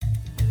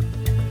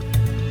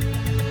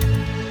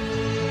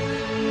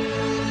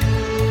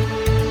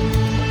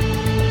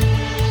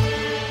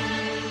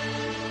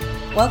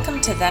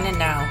Welcome to Then and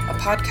Now, a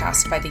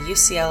podcast by the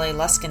UCLA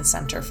Luskin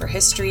Center for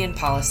History and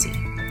Policy.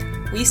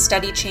 We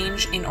study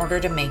change in order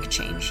to make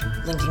change,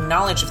 linking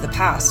knowledge of the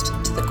past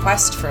to the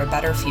quest for a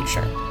better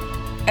future.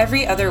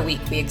 Every other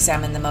week, we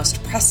examine the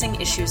most pressing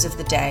issues of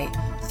the day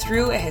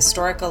through a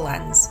historical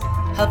lens,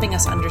 helping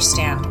us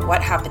understand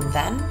what happened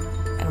then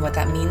and what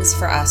that means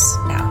for us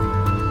now.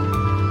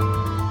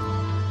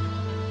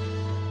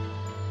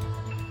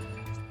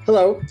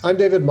 Hello, I'm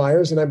David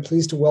Myers, and I'm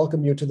pleased to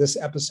welcome you to this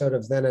episode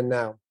of Then and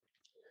Now.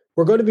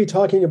 We're going to be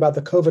talking about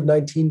the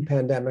COVID-19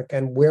 pandemic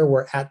and where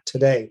we're at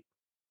today.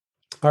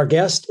 Our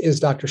guest is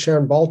Dr.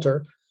 Sharon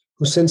Balter,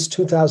 who since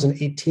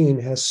 2018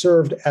 has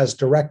served as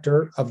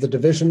director of the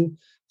Division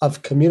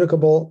of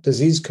Communicable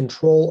Disease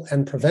Control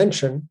and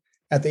Prevention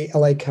at the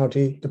LA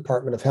County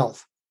Department of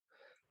Health.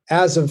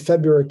 As of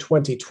February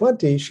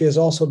 2020, she has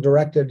also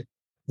directed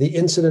the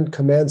Incident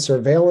Command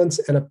Surveillance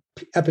and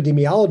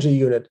Epidemiology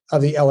Unit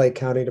of the LA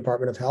County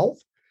Department of Health,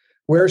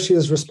 where she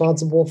is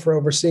responsible for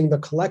overseeing the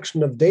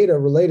collection of data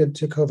related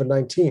to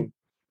COVID-19.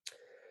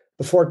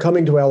 Before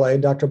coming to LA,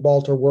 Dr.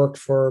 Balter worked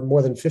for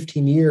more than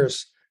 15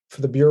 years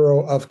for the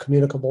Bureau of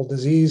Communicable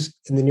Disease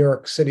in the New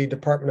York City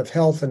Department of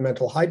Health and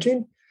Mental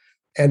Hygiene.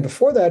 And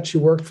before that, she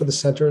worked for the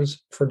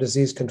Centers for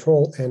Disease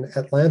Control in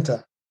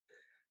Atlanta.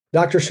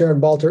 Dr.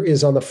 Sharon Balter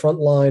is on the front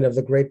line of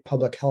the great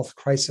public health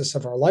crisis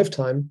of our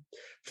lifetime,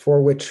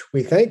 for which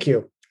we thank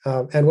you.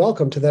 And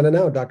welcome to Then and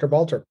Now, Dr.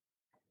 Balter.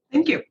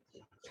 Thank you.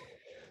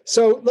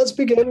 So let's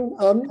begin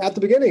at the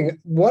beginning.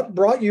 What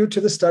brought you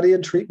to the study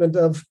and treatment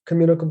of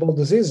communicable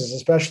diseases,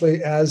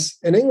 especially as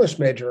an English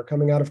major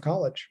coming out of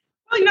college?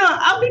 Well,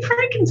 I'll be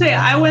frank and say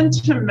I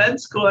went to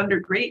med school under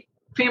great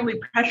family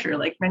pressure,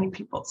 like many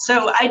people.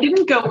 So I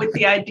didn't go with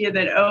the idea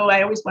that,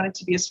 I always wanted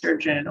to be a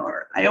surgeon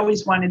or I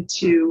always wanted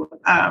to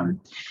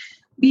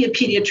be a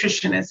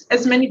pediatrician,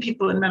 as many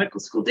people in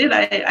medical school did.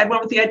 I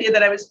went with the idea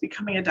that I was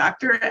becoming a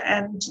doctor,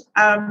 and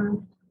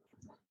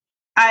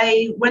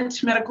I went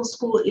to medical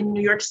school in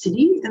New York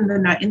City in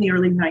the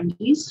early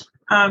 90s.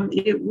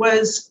 It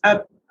was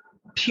a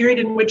period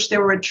in which there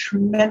were a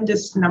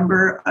tremendous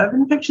number of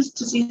infectious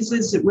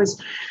diseases. It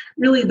was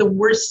really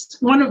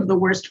one of the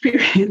worst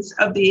periods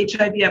of the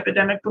HIV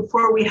epidemic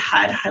before we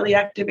had highly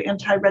active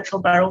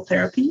antiretroviral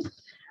therapy.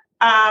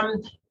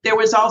 There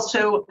was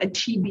also a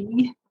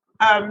TB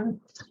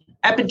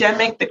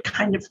epidemic that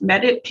kind of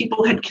met it.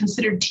 People had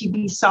considered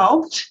TB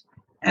solved.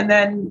 And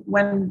then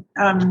when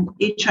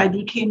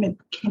HIV came, it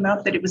came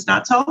out that it was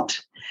not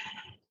solved.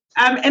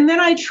 And then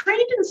I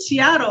trained in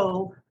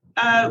Seattle,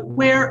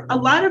 where a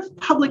lot of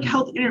public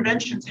health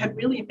interventions had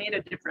really made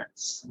a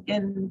difference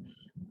in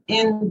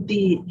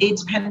the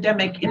AIDS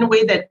pandemic in a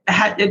way that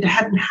it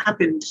hadn't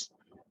happened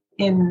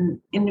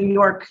in New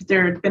York.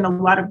 There had been a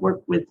lot of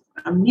work with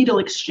needle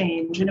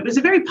exchange, and it was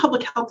a very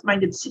public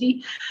health-minded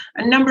city.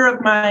 A number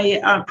of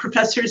my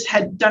professors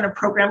had done a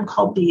program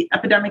called the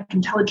Epidemic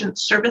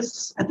Intelligence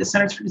Service at the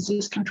Centers for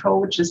Disease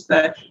Control, which is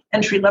the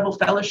entry-level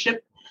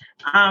fellowship.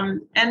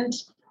 And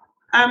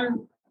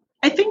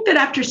I think that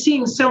after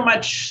seeing so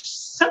much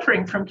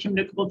suffering from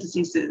communicable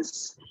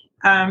diseases,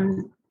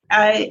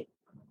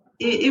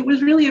 it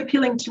was really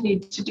appealing to me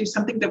to do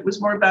something that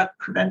was more about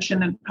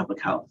prevention and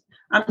public health.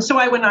 So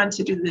I went on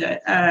to do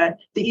the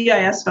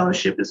EIS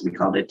fellowship, as we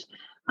called it,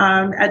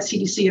 at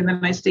CDC, and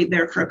then I stayed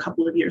there for a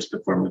couple of years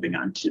before moving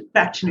on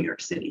back to New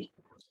York City.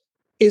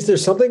 Is there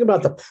something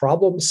about the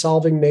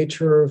problem-solving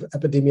nature of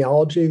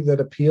epidemiology that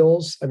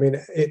appeals? I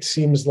mean, it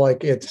seems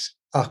like it's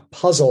a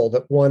puzzle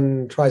that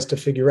one tries to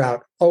figure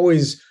out,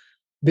 always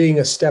being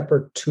a step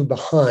or two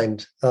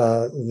behind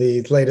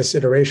the latest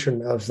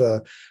iteration of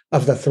the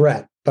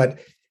threat. But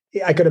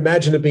I could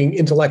imagine it being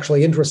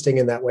intellectually interesting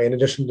in that way, in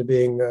addition to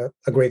being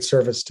a great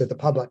service to the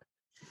public.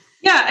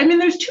 Yeah, I mean,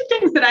 there's two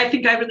things that I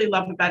think I really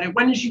love about it.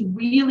 One is you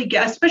really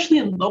get, especially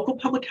in local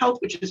public health,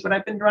 which is what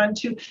I've been drawn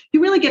to,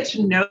 you really get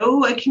to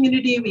know a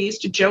community. We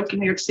used to joke in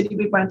New York City,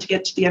 we wanted to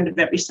get to the end of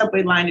every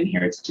subway line, and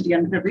here it's to the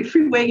end of every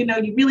freeway.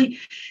 You really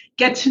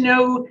get to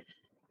know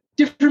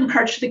different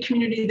parts of the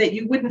community that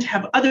you wouldn't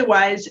have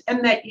otherwise.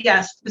 And that,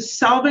 yes, the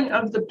solving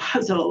of the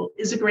puzzle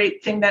is a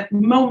great thing. That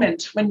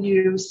moment when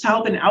you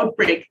solve an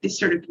outbreak, this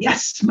sort of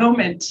yes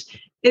moment,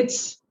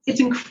 it's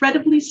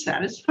incredibly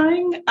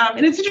satisfying.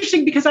 And it's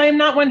interesting because I am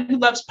not one who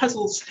loves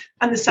puzzles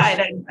on the side.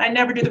 I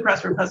never do the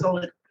crossword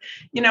puzzle.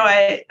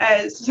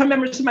 Some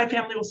members of my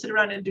family will sit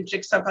around and do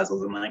jigsaw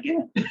puzzles. I'm like,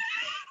 yeah.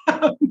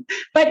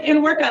 But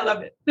in work, I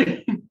love it.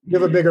 You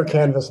have a bigger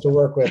canvas to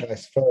work with, I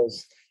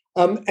suppose.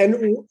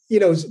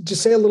 To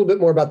say a little bit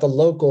more about the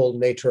local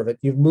nature of it,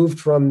 you've moved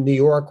from New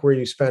York, where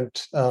you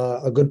spent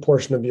a good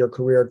portion of your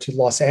career, to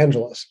Los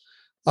Angeles,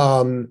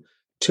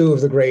 two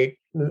of the great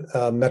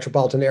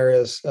metropolitan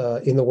areas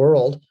in the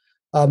world.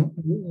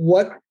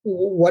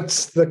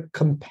 What's the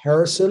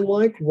comparison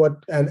like?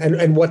 What are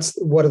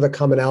the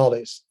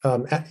commonalities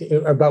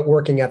about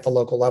working at the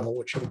local level,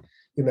 which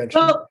you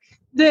mentioned? Well,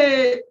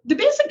 the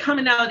basic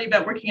commonality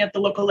about working at the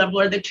local level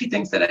are the two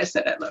things that I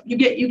said I love. You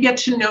get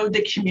to know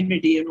the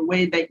community in a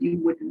way that you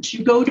wouldn't.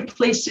 You go to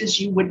places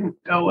you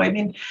wouldn't go. I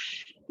mean,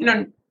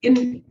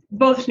 in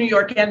both New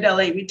York and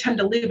LA, we tend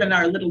to live in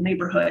our little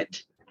neighborhood.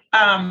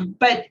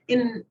 But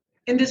in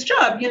this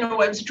job, I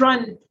was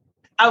drawn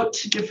out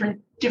to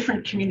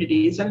different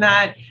communities, and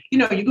that,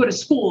 you go to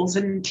schools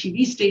and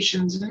TV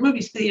stations and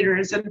movie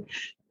theaters and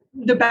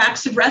the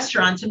backs of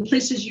restaurants and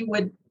places you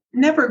would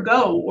never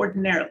go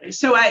ordinarily.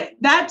 So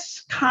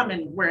that's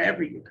common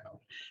wherever you go.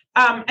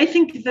 I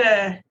think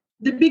the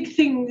big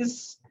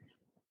things,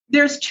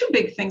 there's two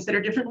big things that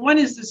are different. One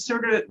is the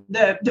sort of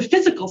the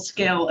physical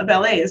scale of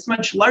LA is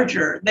much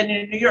larger than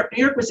in New York.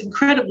 New York was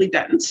incredibly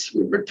dense.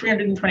 We were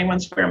 321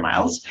 square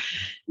miles.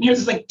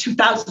 Here's is like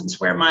 2,000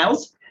 square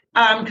miles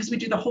because we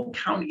do the whole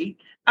county.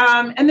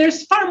 And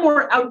there's far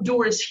more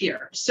outdoors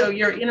here. So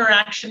your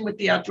interaction with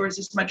the outdoors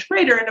is much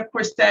greater. And of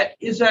course, that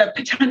is a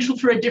potential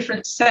for a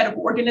different set of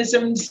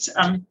organisms.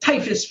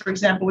 Typhus, for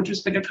example, which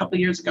was big a couple of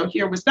years ago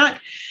here, was not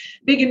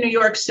big in New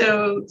York.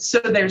 So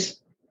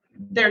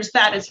there's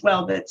that as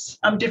well that's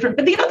different.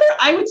 But the other,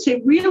 I would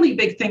say, really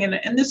big thing,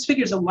 and this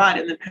figures a lot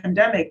in the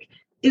pandemic,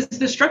 is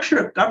the structure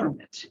of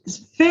government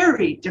is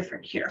very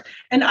different here.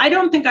 And I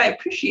don't think I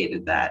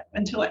appreciated that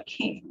until I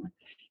came.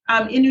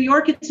 In New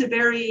York, it's a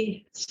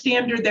very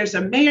standard. There's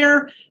a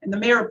mayor, and the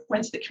mayor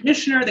appoints the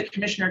commissioner. The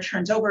commissioner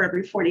turns over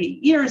every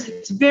 48 years.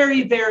 It's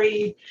very,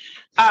 very,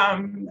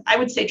 I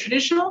would say,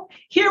 traditional.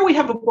 Here we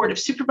have a board of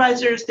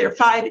supervisors. There are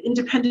 5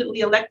 independently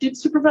elected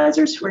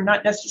supervisors who are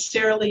not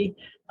necessarily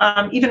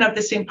even of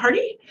the same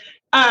party.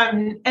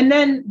 And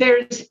then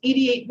there's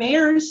 88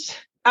 mayors.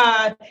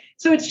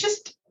 So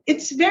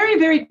it's very,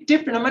 very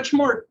different, a much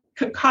more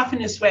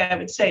cacophonous way, I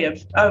would say,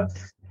 of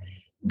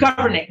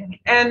governing.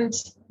 And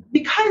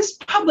because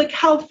public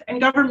health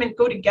and government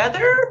go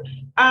together,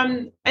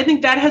 I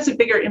think that has a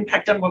bigger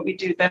impact on what we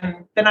do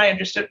than I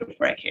understood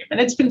before I came. And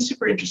it's been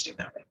super interesting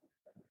that way.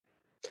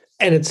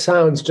 And it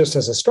sounds, just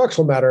as a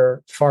structural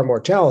matter, far more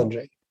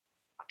challenging.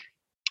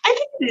 I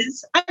think it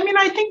is. I mean,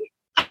 I think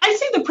I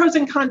see the pros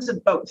and cons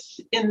of both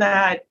in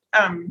that,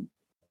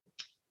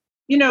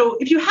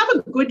 if you have a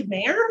good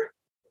mayor,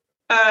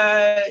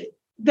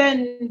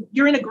 then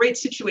you're in a great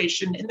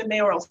situation in the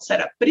mayoral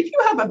setup. But if you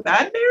have a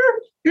bad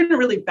mayor, you're in a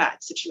really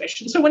bad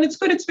situation. So when it's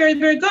good, it's very,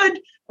 very good.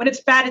 When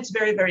it's bad, it's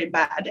very, very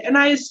bad. And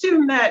I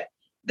assume that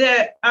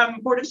the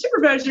Board of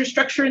Supervisors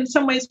structure in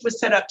some ways was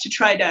set up to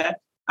try to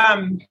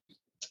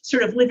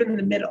sort of live in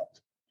the middle.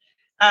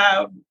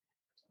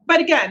 But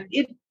again,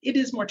 it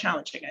is more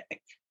challenging, I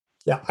think.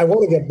 Yeah, I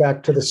want to get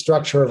back to the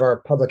structure of our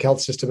public health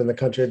system in the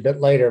country a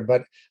bit later,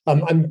 but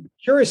I'm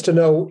curious to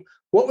know,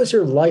 what was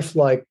your life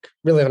like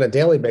really on a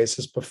daily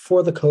basis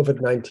before the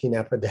COVID-19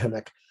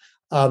 epidemic?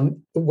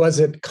 Was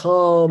it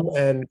calm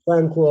and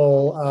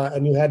tranquil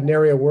and you had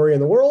nary a worry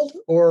in the world?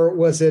 Or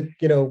was it,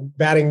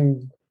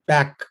 batting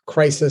back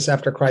crisis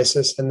after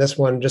crisis, and this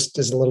one just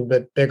is a little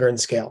bit bigger in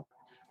scale?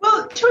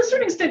 Well, to a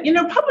certain extent,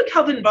 public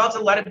health involves a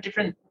lot of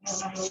different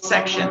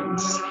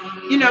sections.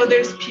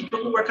 There's people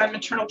who work on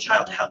maternal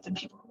child health and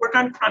people who work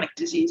on chronic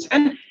disease.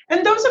 And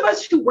those of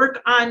us who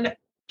work on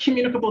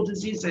communicable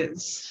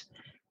diseases,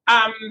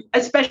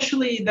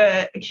 especially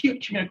the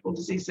acute communicable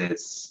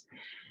diseases,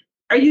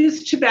 are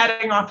used to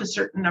batting off a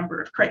certain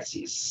number of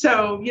crises.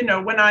 So,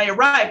 when I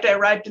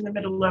arrived in the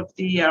middle of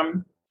the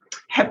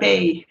Hep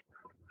A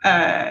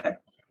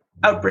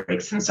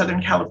outbreaks in Southern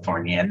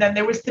California. And then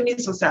there was the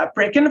measles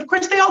outbreak. And of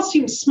course, they all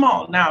seem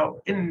small now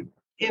in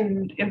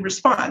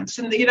response.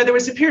 And, there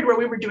was a period where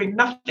we were doing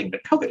nothing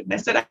but COVID. And I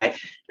said, I don't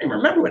even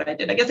remember what I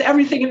did. I guess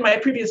everything in my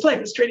previous life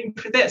was training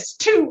for this.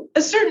 To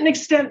a certain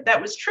extent, that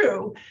was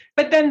true.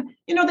 But then,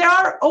 there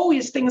are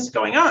always things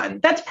going on.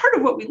 That's part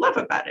of what we love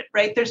about it,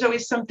 right? There's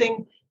always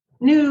something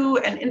new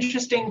and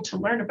interesting to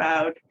learn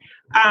about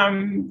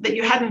that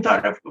you hadn't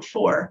thought of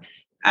before.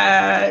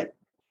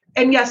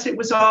 And yes, it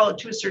was all,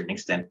 to a certain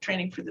extent,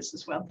 training for this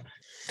as well.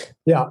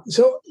 Yeah.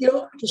 So,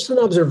 just an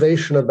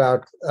observation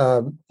about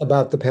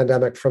the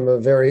pandemic from a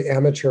very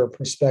amateur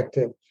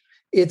perspective.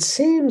 It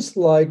seems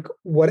like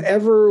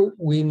whatever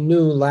we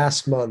knew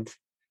last month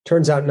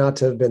turns out not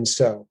to have been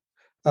so.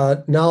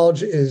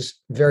 Knowledge is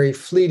very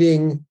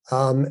fleeting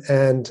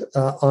and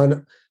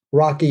on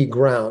rocky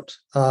ground.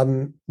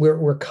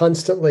 We're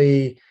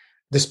constantly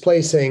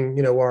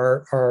displacing,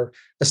 our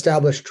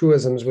established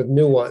truisms with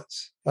new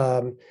ones.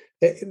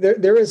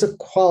 There is a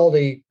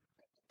quality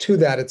to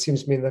that, it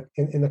seems to me,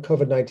 in the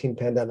COVID-19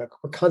 pandemic.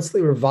 We're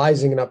constantly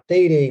revising and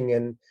updating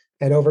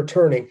and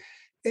overturning.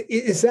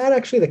 Is that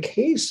actually the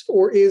case,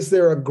 or is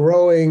there a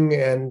growing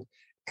and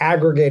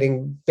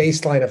aggregating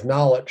baseline of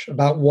knowledge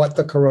about what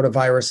the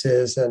coronavirus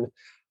is and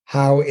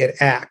how it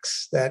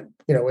acts that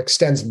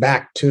extends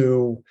back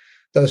to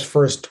those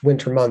first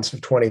winter months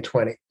of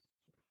 2020?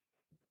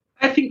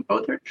 I think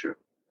both are true.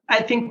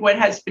 I think what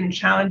has been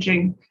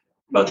challenging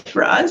both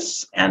for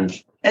us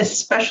and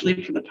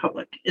especially for the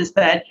public is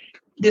that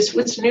this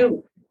was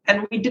new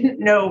and we didn't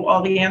know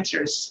all the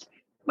answers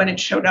when it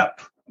showed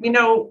up. We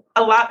know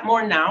a lot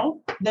more now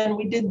than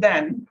we did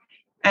then,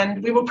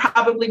 and we will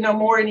probably know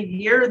more in a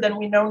year than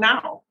we know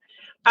now.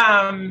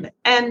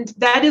 And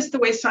that is the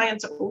way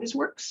science always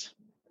works.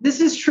 This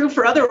is true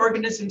for other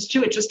organisms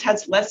too. It just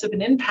has less of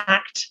an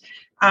impact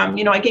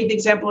I gave the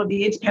example of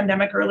the AIDS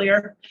pandemic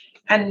earlier,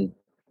 and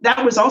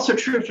that was also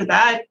true for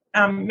that.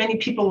 Many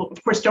people,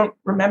 of course, don't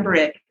remember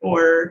it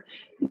or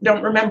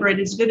don't remember it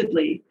as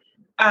vividly.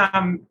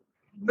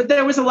 But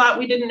there was a lot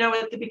we didn't know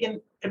at the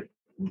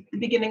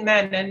beginning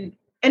then,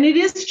 and it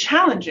is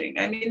challenging.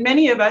 I mean,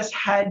 many of us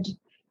had,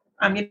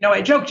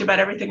 I joked about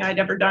everything I'd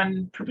ever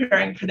done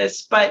preparing for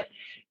this, but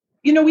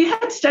we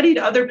had studied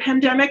other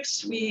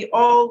pandemics. We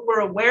all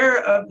were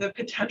aware of the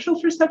potential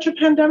for such a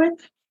pandemic,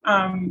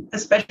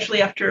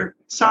 especially after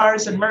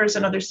SARS and MERS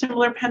and other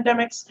similar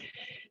pandemics.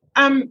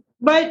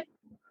 But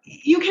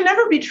you can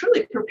never be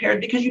truly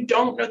prepared because you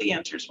don't know the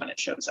answers when it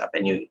shows up,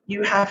 and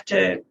you have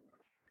to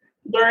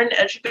learn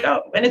as you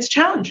go. And it's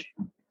challenging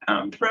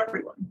for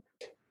everyone.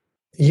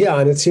 Yeah,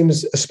 and it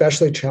seems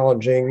especially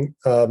challenging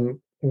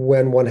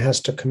when one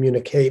has to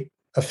communicate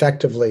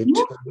effectively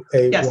to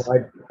a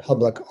wide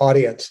public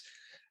audience.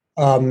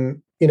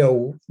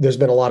 There's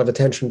been a lot of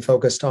attention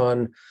focused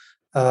on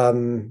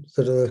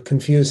sort of the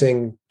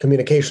confusing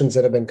communications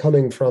that have been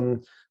coming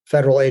from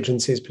federal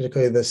agencies,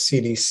 particularly the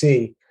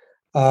CDC.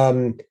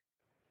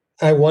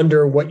 I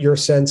wonder what your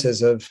sense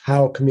is of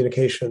how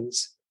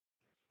communications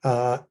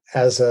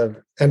as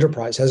an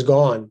enterprise has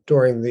gone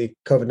during the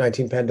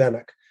COVID-19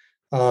 pandemic.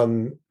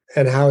 And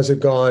how has it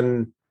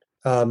gone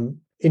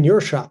in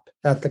your shop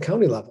at the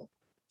county level?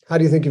 How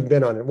do you think you've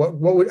been on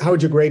it? How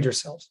would you grade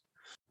yourselves?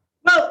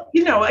 Well,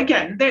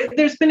 again,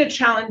 there's been a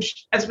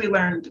challenge as we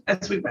learned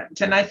as we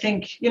went. And I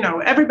think,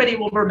 everybody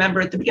will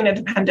remember at the beginning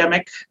of the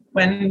pandemic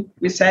when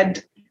we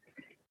said,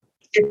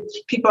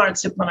 if people aren't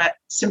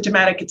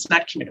symptomatic, it's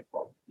not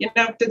communicable.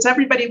 Does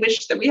everybody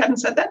wish that we hadn't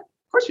said that?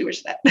 Of course we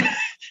wish that.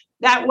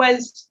 That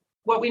was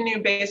what we knew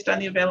based on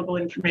the available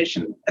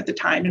information at the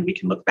time. And we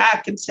can look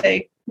back and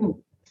say,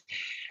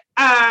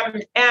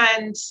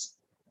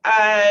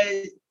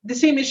 the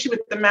same issue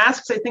with the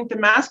masks. I think the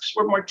masks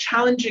were more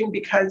challenging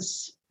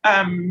because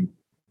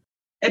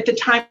at the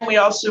time we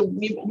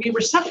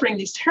were suffering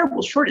these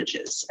terrible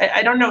shortages.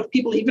 I don't know if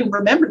people even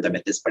remember them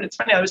at this point. It's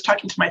funny, I was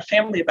talking to my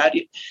family about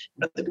it,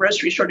 the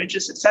grocery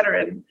shortages, et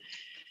cetera.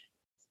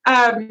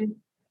 And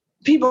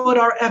people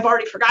have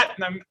already forgotten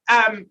them.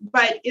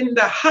 But in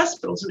the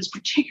hospitals, it was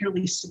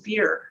particularly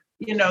severe,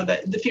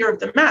 the fear of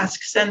the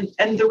masks and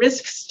the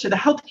risks to the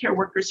healthcare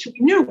workers who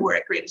we knew were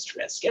at greatest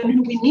risk and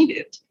who we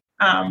needed.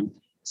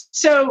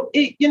 So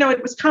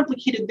it was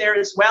complicated there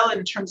as well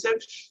in terms of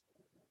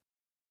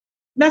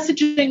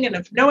messaging and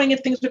of knowing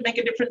if things would make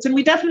a difference. And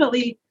we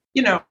definitely,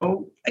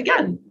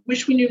 again,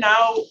 wish we knew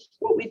now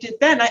what we did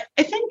then.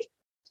 I think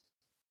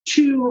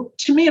to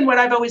me, and what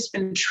I've always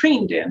been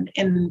trained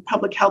in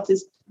public health,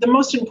 is the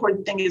most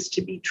important thing is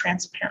to be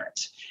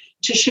transparent,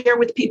 to share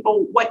with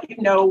people what you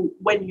know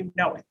when you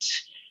know it.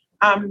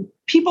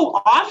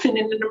 People often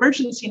in an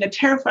emergency, in a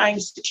terrifying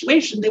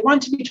situation, they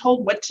want to be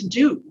told what to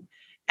do.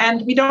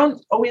 And we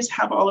don't always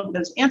have all of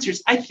those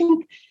answers. I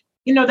think,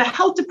 the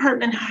health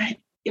department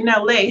in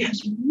LA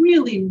has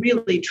really,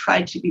 really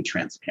tried to be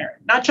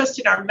transparent, not just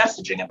in our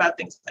messaging about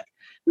things like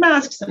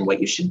masks and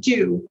what you should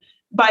do,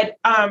 but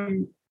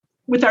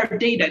with our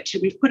data too.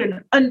 We've put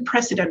an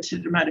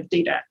unprecedented amount of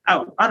data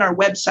out on our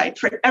website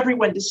for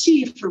everyone to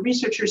see, for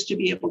researchers to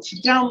be able to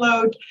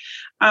download.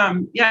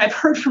 I've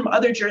heard from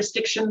other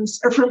jurisdictions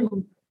or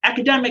from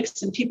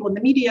academics and people in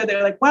the media.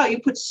 They're like, wow, you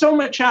put so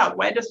much out.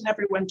 Why doesn't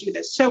everyone do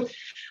this? So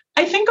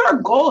I think our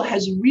goal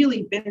has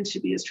really been to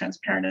be as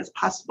transparent as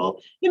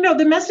possible. The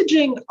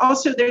messaging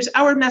also, there's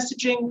our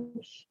messaging,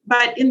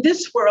 but in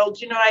this world,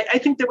 I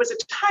think there was a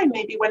time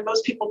maybe when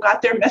most people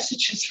got their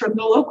messages from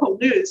the local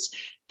news,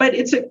 but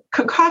it's a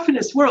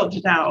cacophonous world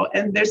now,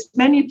 and there's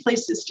many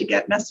places to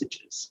get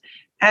messages.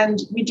 And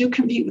we do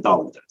compete with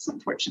all of those,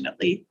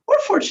 unfortunately, or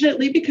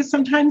fortunately, because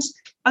sometimes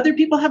other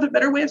people have a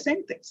better way of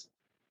saying things.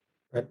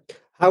 Right.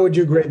 How would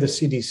you grade the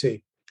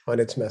CDC on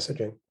its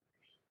messaging?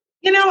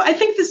 I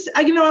think this,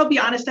 I'll be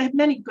honest, I have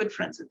many good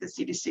friends at the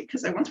CDC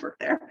because I once worked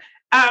there.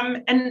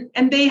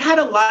 And they had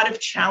a lot of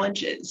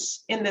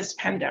challenges in this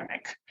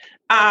pandemic.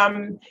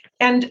 And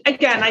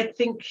again, I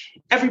think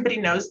everybody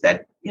knows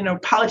that,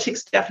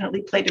 politics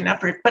definitely played an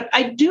effort, but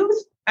I do,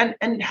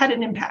 and had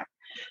an impact.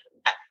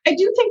 I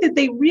do think that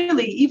they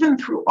really, even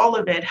through all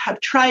of it, have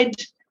tried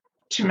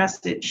to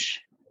message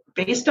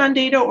based on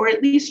data, or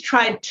at least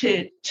tried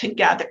to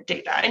gather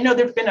data. I know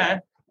there've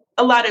been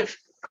a lot of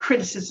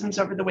criticisms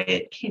over the way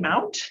it came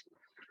out.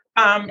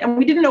 And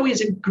we didn't always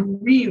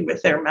agree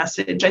with their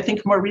message. I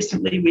think more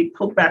recently we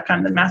pulled back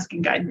on the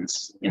masking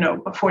guidance,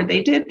 before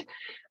they did.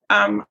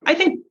 I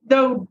think,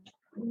 though,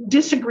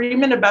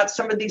 disagreement about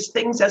some of these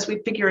things as we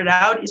figure it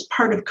out is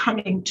part of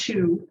coming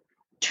to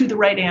the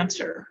right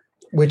answer.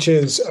 Which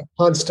is a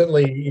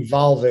constantly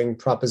evolving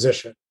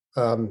proposition.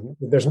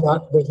 There's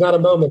not a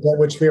moment at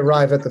which we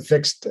arrive at the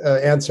fixed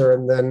answer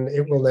and then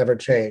it will never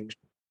change.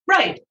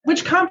 Right,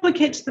 which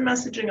complicates the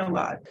messaging a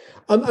lot.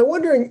 I'm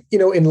wondering,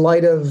 in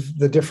light of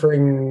the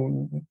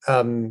differing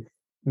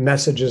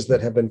messages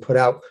that have been put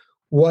out,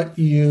 what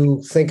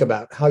you think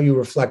about, how you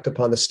reflect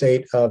upon the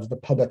state of the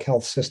public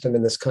health system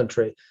in this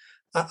country.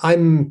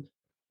 I'm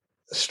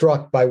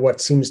struck by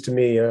what seems to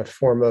me a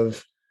form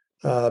of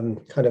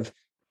kind of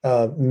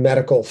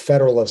medical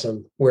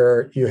federalism,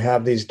 where you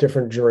have these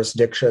different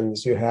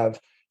jurisdictions, you have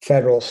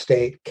federal,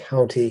 state,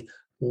 county,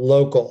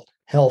 local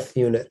health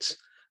units,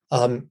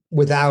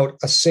 without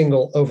a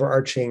single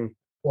overarching,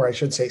 or I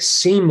should say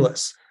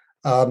seamless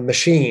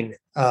machine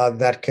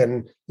that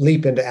can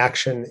leap into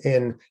action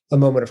in a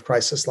moment of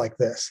crisis like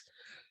this.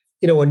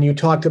 When you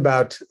talked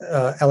about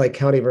LA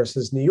County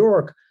versus New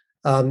York,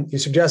 you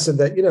suggested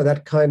that,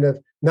 that kind of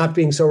not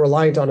being so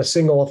reliant on a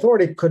single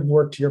authority could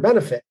work to your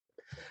benefit.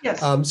 Yes.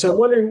 So I'm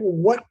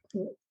wondering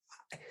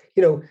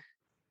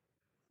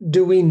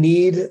do we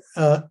need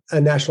a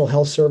national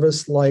health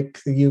service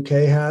like the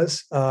UK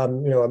has, a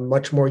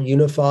much more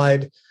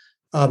unified,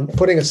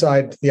 putting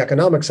aside the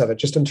economics of it,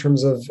 just in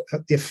terms of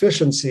the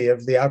efficiency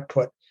of the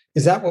output?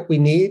 Is that what we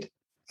need?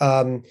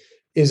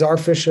 Is our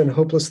vision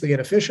hopelessly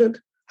inefficient?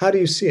 How do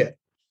you see it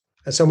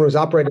as someone who's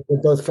operated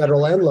at both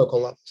federal and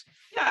local levels?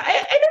 Yeah, I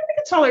don't think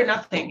it's all or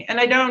nothing. And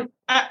I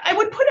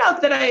would put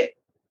out that I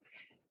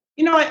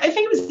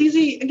think it was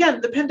easy.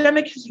 Again, the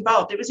pandemic has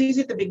evolved. It was easy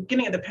at the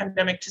beginning of the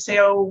pandemic to say,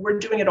 oh, we're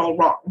doing it all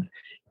wrong.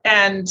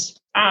 And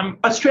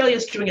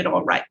Australia's doing it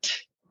all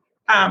right,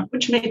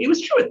 which maybe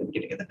was true at the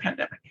beginning of the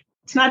pandemic.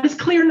 It's not as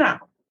clear now,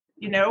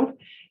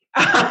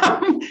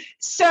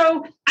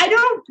 So I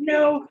don't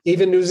know.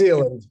 Even New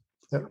Zealand.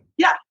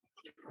 Yeah.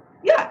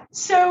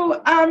 So,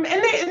 and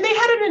they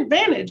had an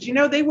advantage.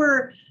 They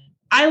were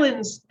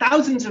islands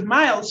thousands of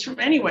miles from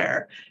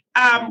anywhere.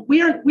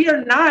 We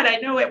are not. I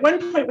know at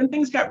one point when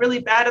things got really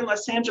bad in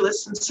Los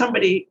Angeles, and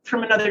somebody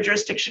from another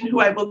jurisdiction who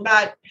I will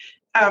not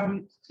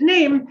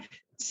name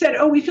said,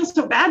 "Oh, we feel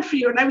so bad for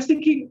you." And I was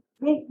thinking,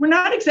 well, we're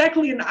not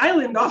exactly an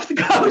island off the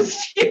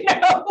coast.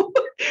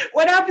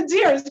 What happens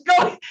here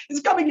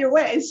is coming your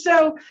way.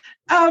 So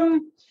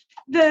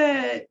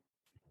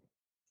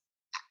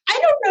I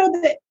don't know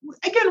that,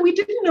 again, we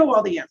didn't know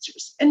all the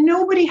answers and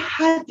nobody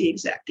had the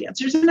exact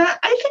answers. And I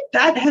think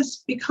that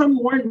has become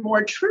more and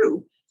more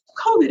true.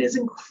 COVID is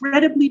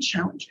incredibly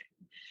challenging.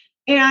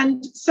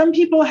 And some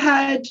people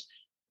had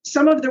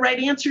some of the right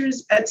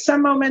answers at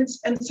some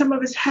moments, and some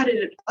of us had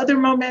it at other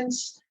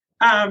moments.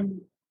 I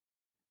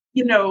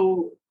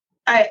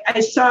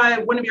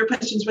saw one of your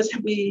questions was,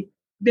 have we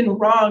been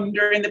wrong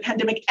during the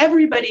pandemic?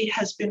 Everybody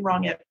has been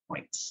wrong at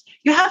points.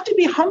 You have to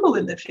be humble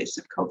in the face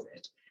of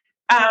COVID.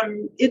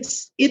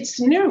 It's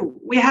new.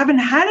 We haven't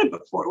had it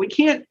before. We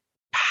can't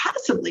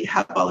possibly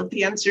have all of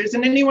the answers.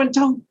 And anyone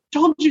told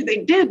you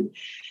they did,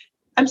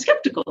 I'm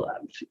skeptical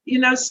of,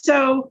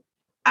 So,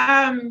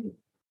 and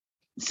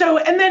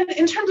then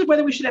in terms of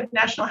whether we should have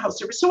national health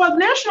service. So while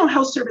national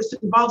health service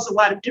involves a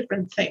lot of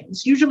different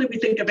things, usually we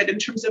think of it in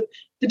terms of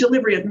the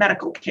delivery of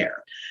medical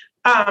care.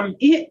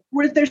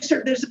 Where there's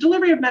a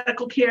delivery of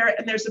medical care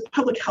and there's a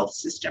public health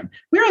system.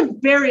 We're a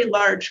very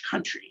large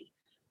country.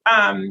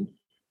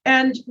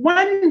 And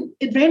one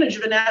advantage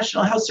of a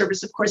national health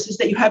service, of course, is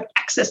that you have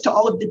access to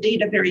all of the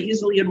data very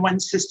easily in one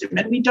system.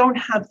 And we don't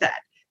have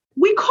that.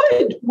 We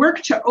could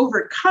work to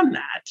overcome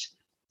that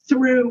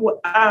through,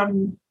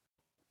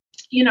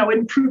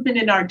 improvement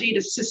in our data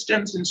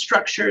systems and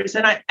structures.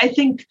 And I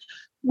think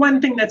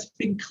one thing that's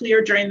been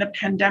clear during the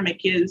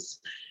pandemic is,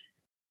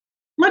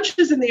 much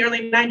as in the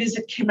early 90s,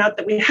 it came out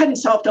that we hadn't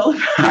solved all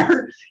of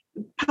our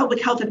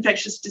public health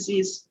infectious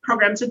disease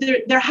programs. So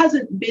there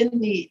hasn't been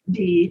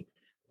the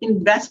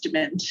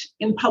investment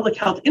in public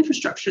health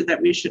infrastructure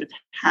that we should have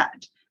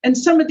had. And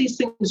some of these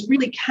things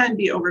really can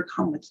be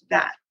overcome with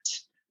that.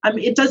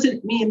 It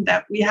doesn't mean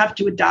that we have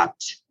to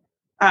adopt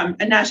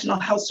a national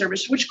health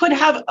service, which could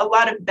have a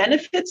lot of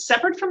benefits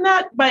separate from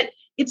that, but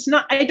it's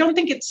not. I don't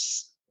think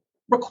it's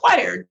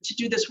required to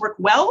do this work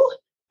well.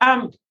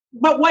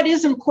 But what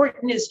is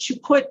important is to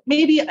put,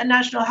 maybe a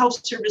national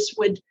health service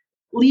would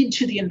lead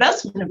to the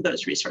investment of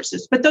those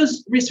resources, but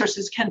those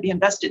resources can be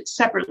invested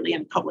separately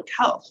in public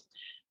health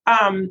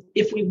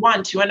if we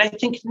want to. And I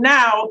think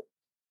now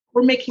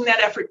we're making that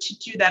effort to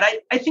do that.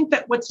 I think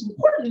that what's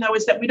important, though,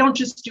 is that we don't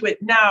just do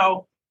it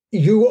now.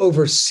 You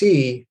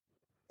oversee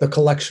the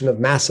collection of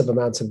massive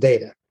amounts of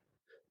data.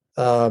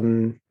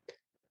 So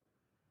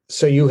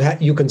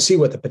you can see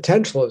what the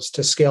potential is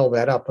to scale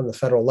that up on the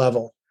federal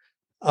level.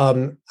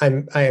 I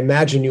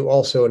imagine you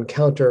also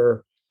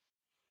encounter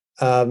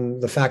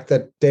the fact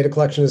that data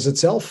collection is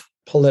itself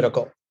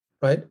political,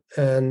 right?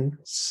 And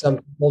some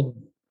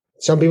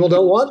people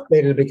don't want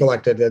data to be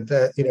collected, in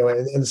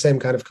the same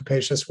kind of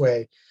capacious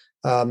way,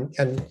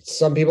 and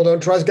some people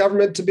don't trust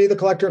government to be the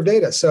collector of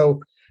data.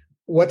 So,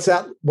 what's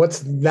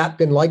that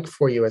been like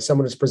for you as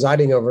someone who's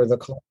presiding over the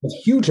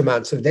huge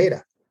amounts of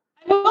data?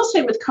 I will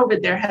say with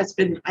COVID, there has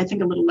been, I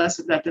think, a little less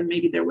of that than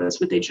maybe there was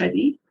with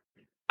HIV.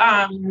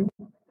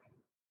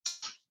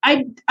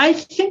 I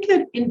think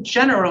that in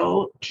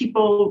general,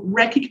 people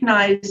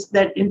recognize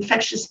that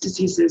infectious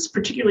diseases,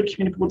 particularly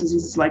communicable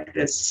diseases like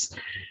this,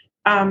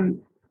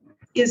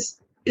 is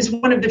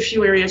one of the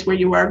few areas where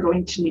you are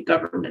going to need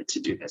government to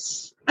do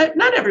this.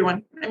 Not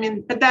everyone. I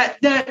mean, but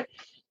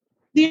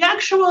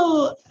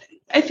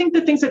I think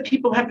the things that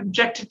people have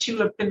objected to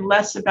have been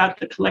less about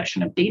the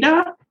collection of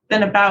data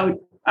than about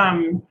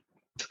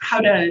how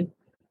to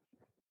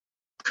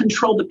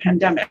control the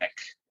pandemic.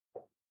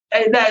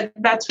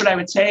 That's what I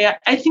would say.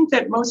 I think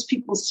that most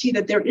people see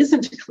that there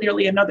isn't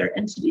clearly another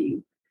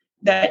entity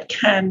that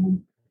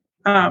can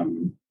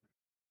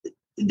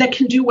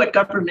do what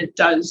government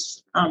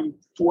does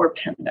for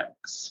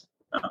pandemics.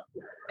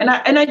 And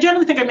I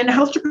generally think, the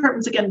health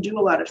departments, again, do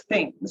a lot of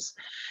things.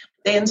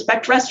 They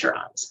inspect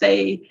restaurants.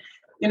 They,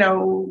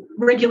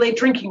 regulate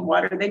drinking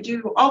water. They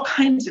do all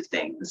kinds of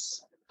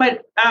things.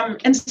 But,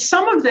 and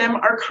some of them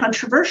are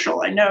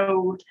controversial. I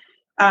know,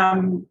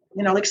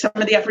 like some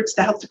of the efforts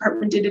the health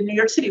department did in New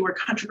York City were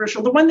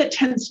controversial. The one that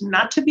tends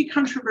not to be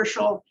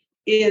controversial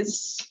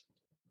is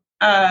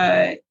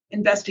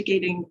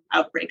investigating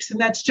outbreaks. And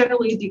that's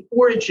generally the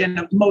origin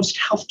of most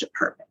health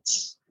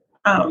departments,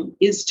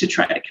 is to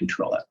try to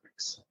control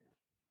outbreaks.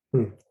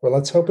 Well,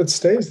 let's hope it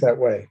stays that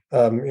way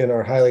in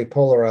our highly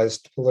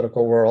polarized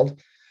political world.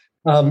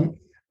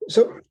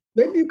 So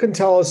maybe you can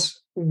tell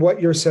us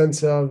what your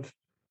sense of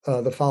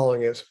the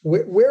following is.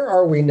 Where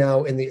are we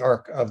now in the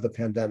arc of the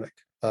pandemic?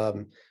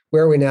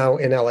 Where are we now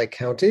in LA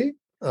County?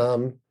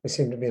 We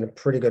seem to be in a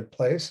pretty good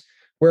place.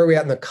 Where are we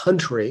at in the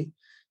country?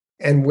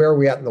 And where are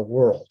we at in the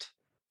world?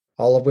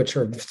 All of which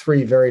are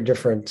three very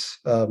different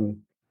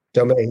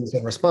domains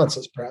and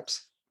responses,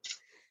 perhaps.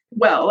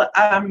 Well,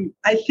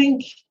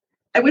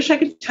 I wish I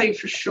could tell you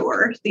for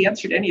sure the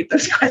answer to any of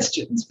those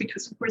questions,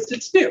 because of course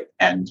it's new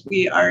and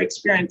we are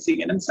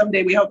experiencing it. And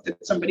someday we hope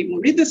that somebody will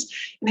read this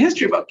in a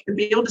history book and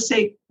be able to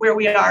say where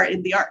we are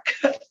in the arc.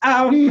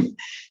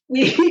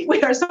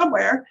 We are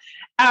somewhere.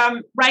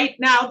 Right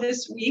now,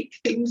 this week,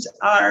 things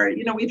are,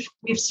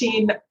 we've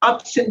seen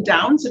ups and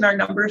downs in our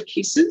number of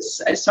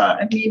cases. I saw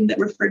a meme that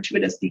referred to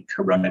it as the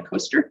Corona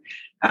coaster.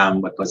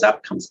 What goes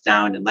up comes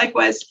down, and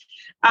likewise,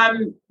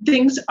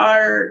 things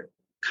are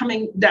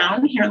coming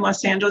down here in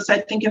Los Angeles. I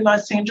think in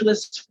Los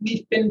Angeles,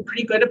 we've been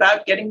pretty good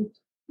about getting,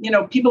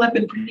 people have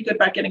been pretty good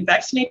about getting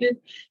vaccinated.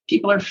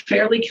 People are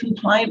fairly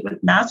compliant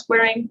with mask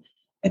wearing.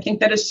 I think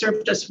that has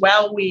served us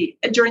well.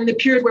 During the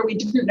period where we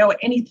didn't know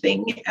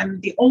anything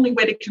and the only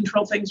way to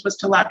control things was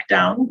to lock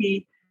down,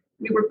 we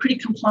were pretty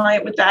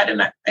compliant with that.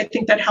 And I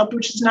think that helped,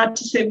 which is not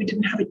to say we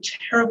didn't have a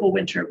terrible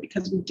winter,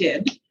 because we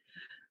did.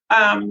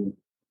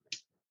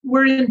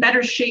 We're in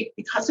better shape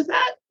because of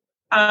that.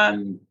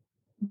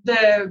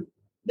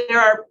 There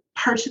are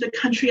parts of the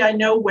country I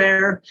know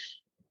where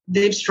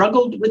they've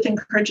struggled with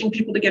encouraging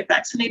people to get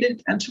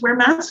vaccinated and to wear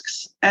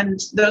masks. And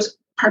those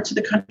parts of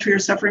the country are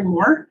suffering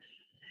more.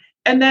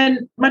 And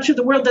then much of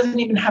the world doesn't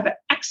even have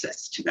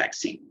access to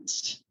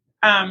vaccines.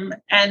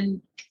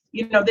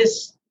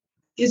 This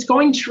is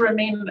going to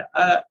remain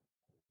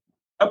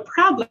a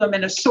problem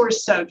and a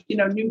source of,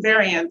 new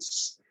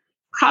variants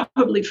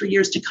probably for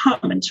years to come,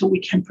 until we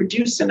can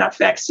produce enough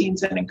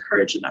vaccines and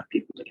encourage enough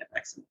people to get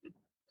vaccinated.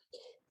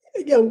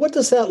 Yeah, what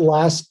does that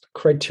last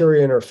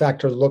criterion or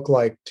factor look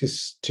like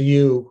to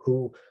you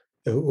who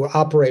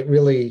operate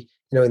really,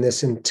 in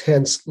this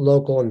intense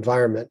local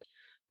environment?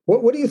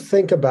 What do you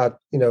think about,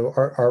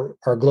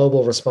 our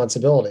global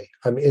responsibility?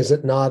 Is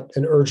it not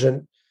an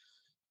urgent,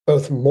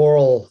 both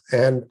moral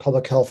and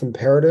public health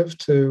imperative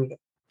to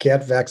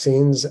get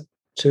vaccines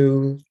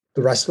to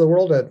the rest of the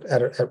world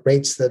at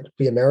rates that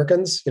we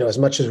Americans, as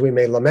much as we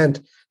may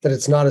lament that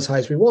it's not as high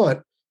as we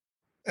want,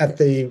 at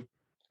the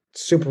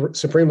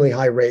supremely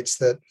high rates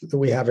that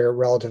we have here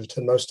relative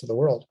to most of the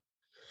world?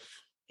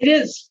 It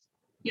is,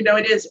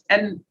 it is.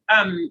 And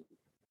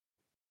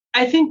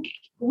I think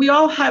we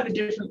all have a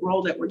different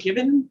role that we're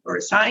given or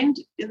assigned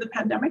in the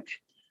pandemic.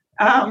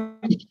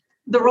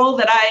 The role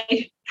that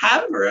I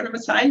have or am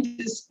assigned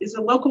is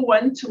a local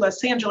one to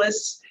Los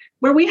Angeles,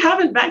 where we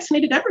haven't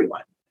vaccinated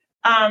everyone.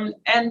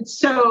 And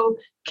so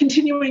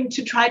continuing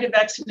to try to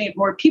vaccinate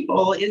more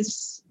people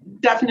is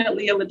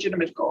definitely a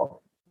legitimate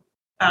goal.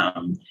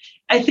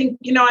 I think,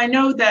 I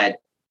know that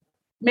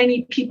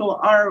many people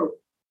are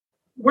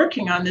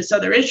working on this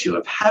other issue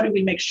of how do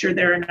we make sure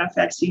there are enough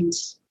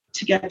vaccines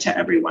to get to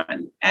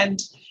everyone.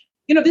 And,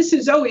 this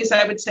is always,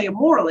 I would say, a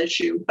moral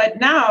issue, but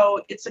now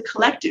it's a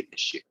collective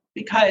issue,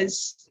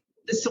 because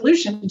the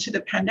solution to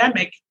the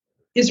pandemic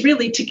is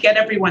really to get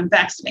everyone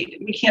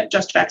vaccinated. We can't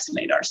just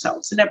vaccinate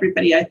ourselves. And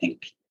everybody, I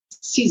think,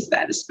 sees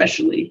that,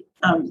 especially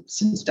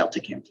since Delta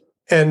came through.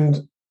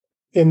 And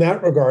in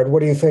that regard,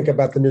 what do you think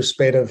about the new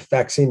spate of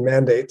vaccine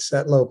mandates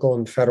at local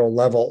and federal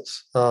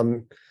levels?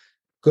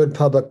 Good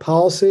public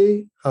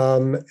policy?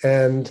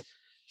 And,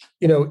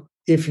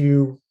 if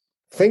you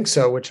think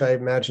so, which I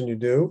imagine you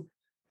do,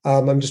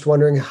 I'm just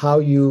wondering how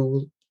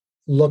you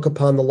look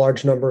upon the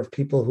large number of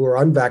people who are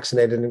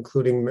unvaccinated,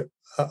 including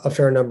a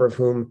fair number of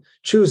whom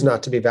choose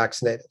not to be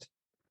vaccinated.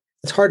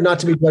 It's hard not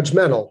to be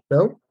judgmental,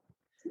 no?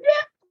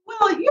 Yeah,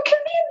 well, you can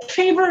be in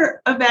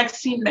favor of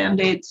vaccine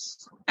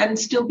mandates and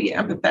still be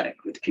empathetic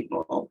with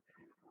people.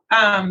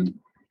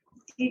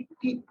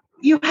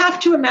 You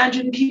have to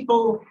imagine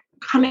people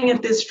coming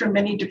at this from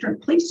many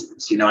different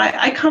places.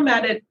 I come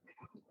at it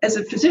as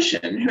a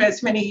physician who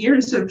has many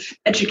years of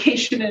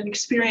education and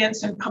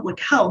experience in public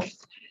health.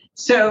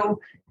 So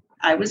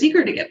I was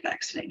eager to get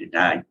vaccinated.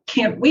 I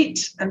can't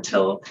wait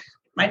until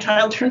my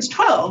child turns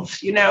 12,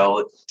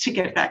 to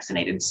get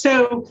vaccinated.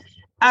 So,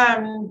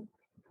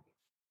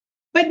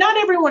 but not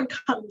everyone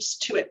comes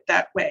to it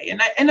that way.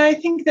 And I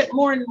think that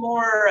more and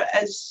more,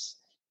 as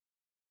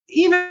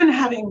even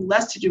having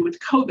less to do with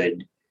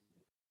COVID,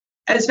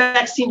 as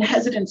vaccine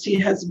hesitancy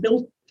has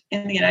built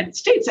in the United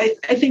States,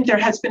 I think there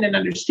has been an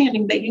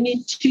understanding that you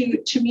need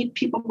to meet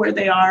people where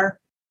they are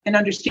and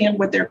understand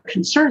what their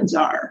concerns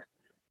are,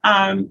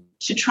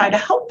 to try to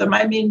help them.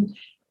 I mean,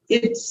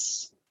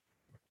 it's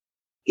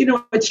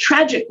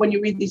tragic when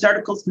you read these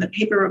articles in the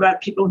paper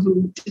about people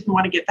who didn't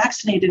want to get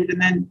vaccinated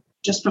and then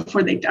just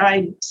before they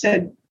died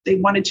said they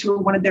wanted to or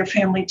wanted their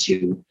family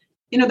to.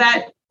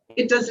 That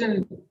it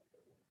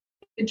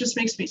just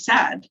makes me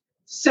sad.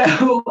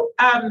 So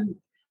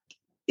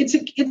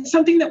it's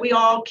something that we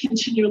all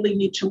continually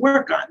need to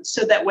work on,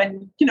 so that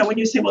when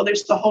you say, well,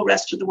 there's the whole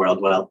rest of the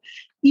world, well,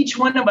 each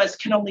one of us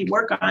can only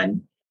work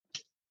on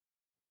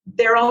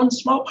their own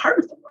small part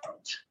of the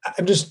world.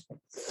 I'm just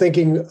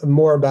thinking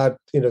more about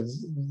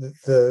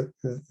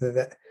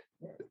the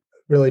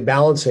really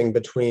balancing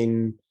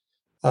between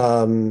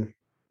the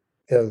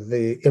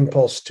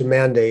impulse to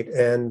mandate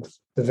and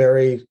the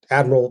very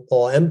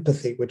admirable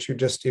empathy which you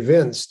just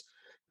evinced.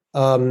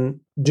 Do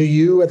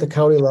you at the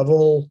county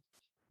level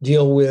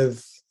deal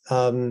with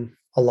a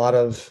lot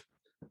of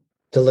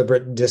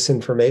deliberate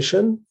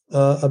disinformation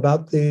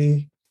about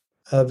the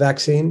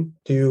vaccine?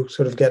 Do you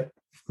sort of get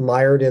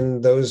mired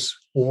in those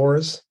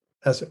wars,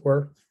 as it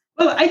were?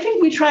 Well, I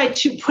think we try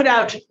to put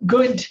out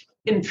good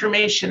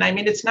information. I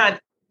mean, it's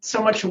not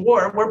so much a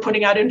war. We're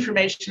putting out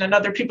information and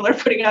other people are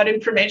putting out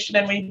information,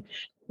 and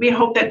we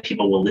hope that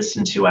people will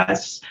listen to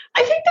us.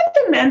 I think that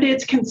the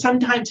mandates can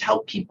sometimes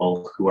help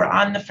people who are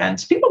on the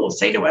fence. People will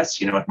say to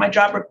us, if my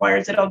job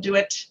requires it, I'll do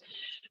it.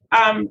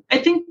 I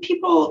think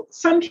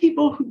some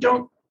people who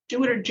don't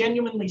do it are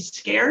genuinely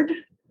scared.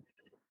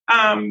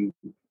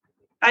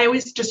 I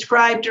always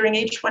describe during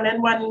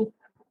H1N1,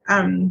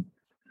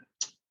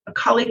 a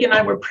colleague and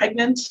I were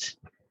pregnant,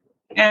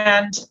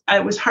 and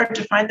it was hard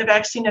to find the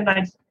vaccine, and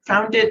I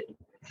found it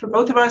for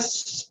both of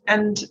us.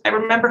 And I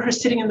remember her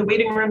sitting in the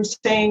waiting room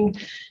saying,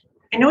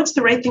 I know it's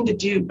the right thing to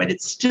do, but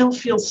it still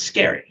feels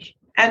scary.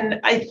 And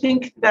I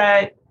think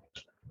that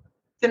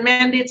the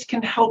mandates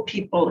can help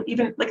people,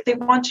 even like they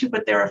want to,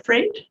 but they're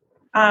afraid.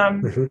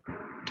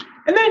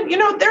 And then,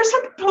 there are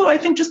some people who I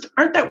think just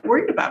aren't that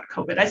worried about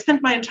COVID. I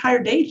spent my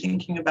entire day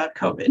thinking about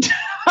COVID,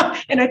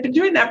 and I've been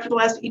doing that for the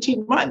last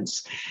 18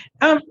 months.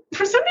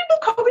 For some people,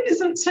 COVID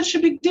isn't such a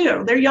big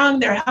deal. They're young,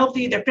 they're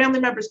healthy, their family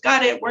members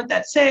got it, weren't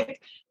that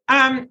sick.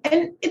 And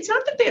it's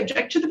not that they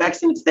object to the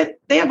vaccine, it's that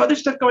they have other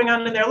stuff going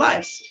on in their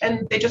lives,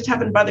 and they just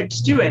haven't bothered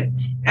to do it.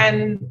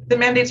 And the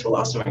mandates will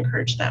also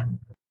encourage them.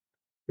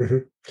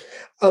 And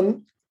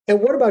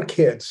what about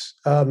kids?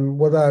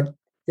 What about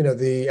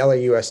the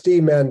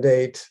LAUSD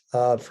mandate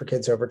for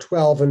kids over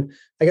 12? And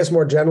I guess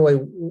more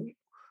generally,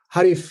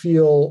 how do you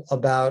feel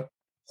about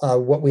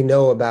what we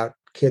know about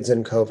kids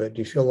and COVID? Do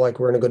you feel like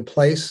we're in a good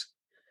place,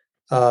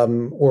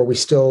 or we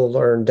still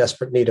are in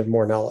desperate need of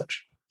more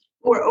knowledge?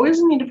 We're always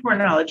in need of more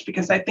knowledge,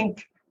 because I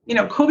think,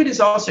 COVID is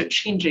also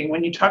changing.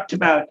 When you talked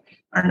about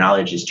our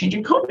knowledge is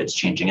changing, COVID's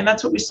changing, and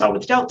that's what we saw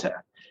with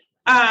Delta.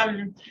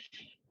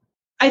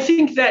 I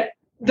think that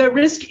the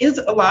risk is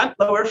a lot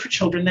lower for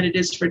children than it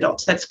is for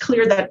adults. That's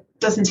clear. That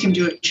doesn't seem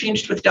to have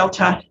changed with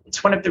Delta.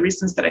 It's one of the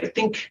reasons that I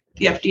think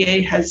the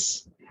FDA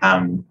has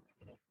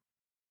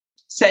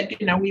said,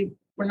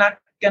 we're not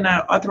going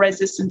to authorize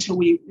this until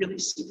we really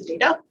see the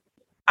data.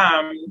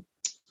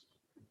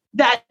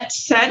 That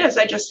said, as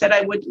I just said,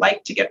 I would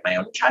like to get my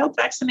own child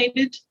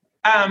vaccinated.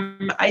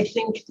 I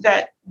think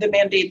that the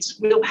mandates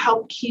will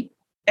help keep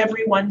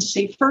everyone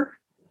safer.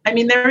 I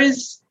mean, there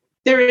is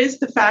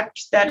the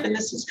fact that, and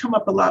this has come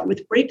up a lot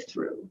with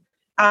breakthrough,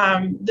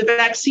 the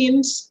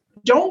vaccines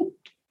don't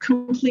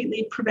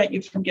completely prevent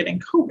you from getting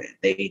COVID.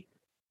 They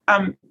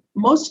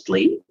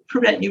mostly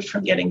prevent you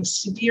from getting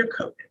severe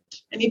COVID.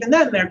 And even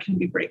then, there can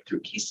be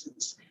breakthrough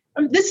cases.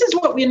 This is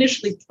what we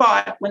initially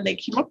thought when they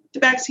came up with the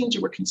vaccines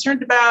we were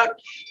concerned about.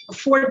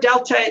 Before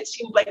Delta, it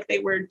seemed like they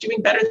were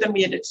doing better than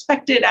we had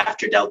expected.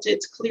 After Delta,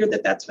 it's clear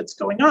that that's what's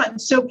going on.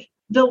 So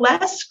the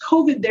less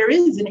COVID there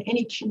is in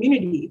any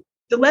community,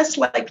 the less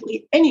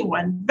likely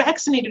anyone,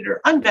 vaccinated or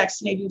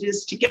unvaccinated,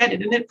 is to get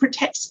it. And it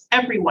protects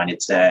everyone.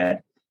 It's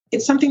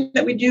something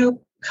that we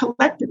do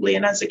collectively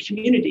and as a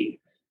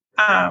community.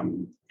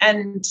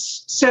 And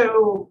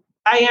so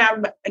I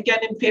am, again,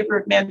 in favor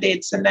of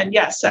mandates. And then,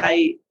 yes,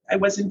 I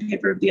was in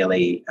favor of the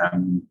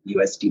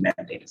LAUSD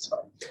mandate as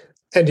well.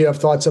 And do you have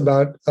thoughts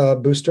about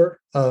booster,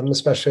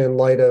 especially in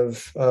light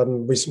of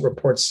recent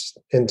reports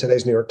in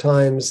today's New York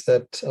Times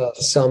that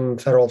some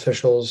federal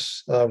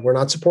officials were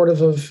not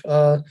supportive of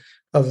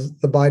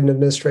the Biden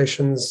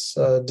administration's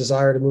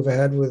desire to move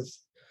ahead with?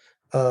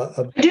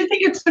 I do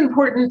think it's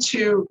important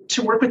to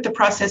work with the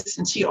process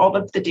and see all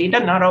of the data,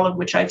 not all of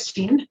which I've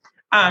seen.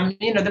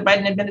 The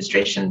Biden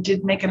administration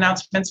did make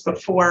announcements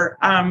before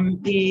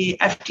the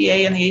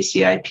FDA and the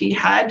ACIP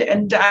had,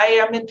 and I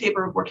am in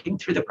favor of working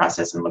through the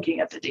process and looking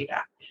at the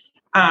data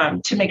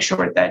to make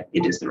sure that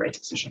it is the right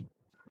decision.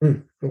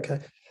 Okay.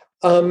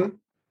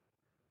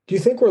 Do you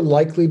think we're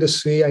likely to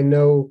see? I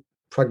know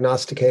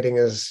prognosticating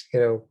is,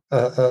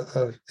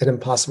 an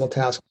impossible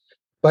task,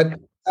 but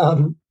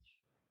are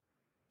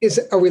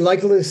we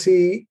likely to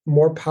see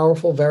more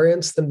powerful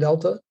variants than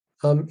Delta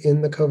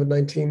in the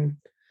COVID-19?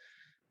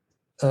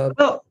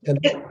 Well,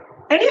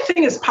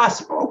 anything is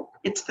possible.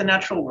 It's the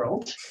natural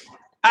world.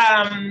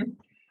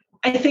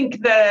 I think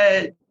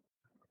a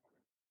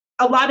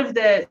lot of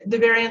the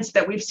variants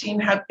that we've seen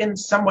have been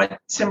somewhat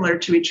similar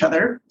to each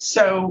other.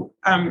 So,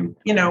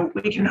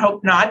 we can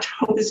hope not.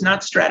 Hope is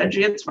not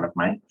strategy. It's one of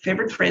my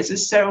favorite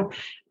phrases. So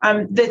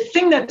the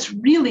thing that's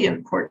really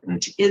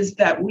important is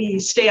that we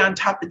stay on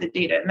top of the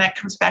data. And that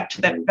comes back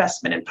to that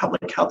investment in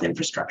public health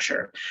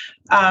infrastructure,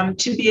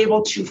 to be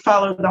able to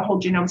follow the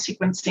whole genome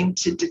sequencing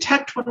to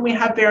detect when we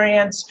have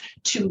variants,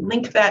 to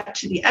link that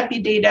to the epi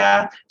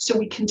data so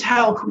we can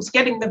tell who's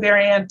getting the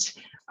variant.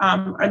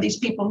 Are these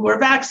people who are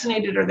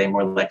vaccinated? Are they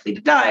more likely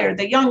to die? Are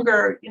they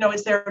younger?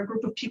 Is there a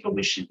group of people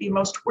we should be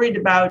most worried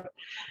about?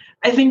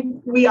 I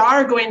think we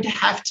are going to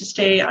have to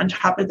stay on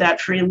top of that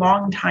for a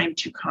long time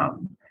to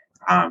come.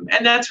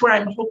 And that's where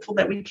I'm hopeful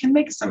that we can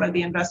make some of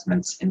the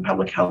investments in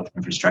public health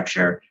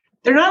infrastructure.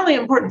 They're not only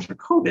important for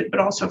COVID,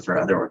 but also for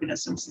other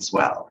organisms as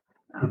well.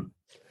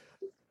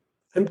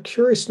 I'm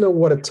curious to know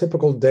what a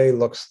typical day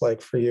looks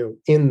like for you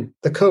in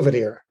the COVID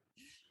era.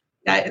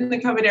 In the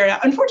COVID era.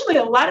 Unfortunately,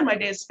 a lot of my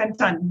day is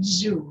spent on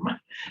Zoom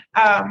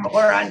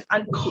or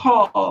on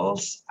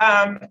calls.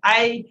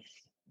 I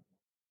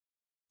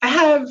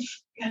have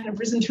kind of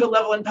risen to a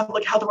level in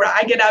public health where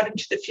I get out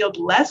into the field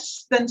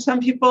less than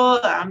some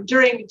people.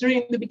 During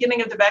the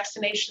beginning of the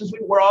vaccinations, we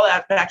were all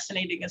out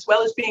vaccinating as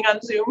well as being on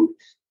Zoom.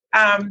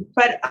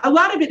 But a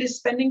lot of it is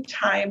spending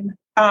time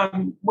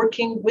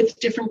working with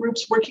different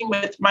groups, working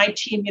with my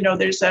team.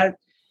 There's a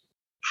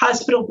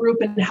hospital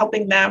group and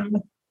helping them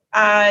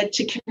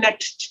to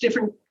connect to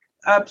different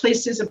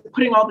places, of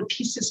putting all the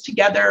pieces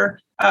together,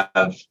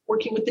 of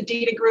working with the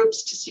data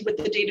groups to see what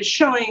the data is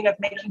showing, of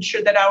making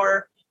sure that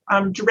our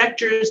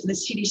directors and the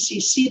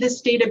CDC see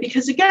this data.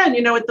 Because again,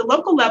 at the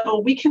local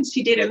level, we can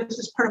see data. And this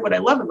is part of what I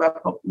love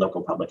about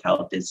local public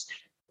health is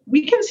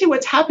we can see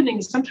what's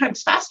happening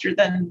sometimes faster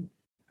than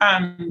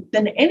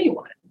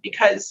anyone,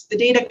 because the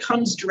data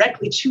comes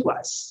directly to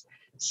us.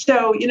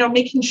 So,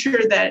 making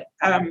sure that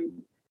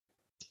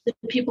the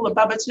people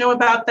above us know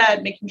about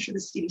that, making sure the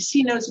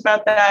CDC knows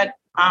about that,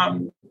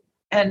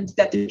 and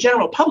that the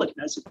general public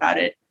knows about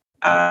it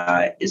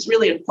is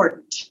really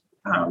important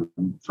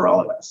for all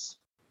of us.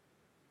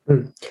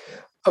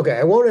 Okay,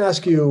 I won't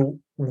ask you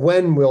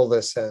when will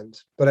this end,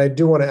 but I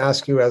do want to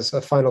ask you as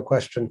a final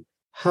question,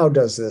 how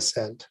does this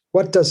end?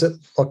 What does it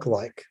look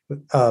like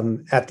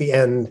at the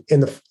end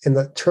in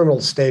the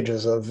terminal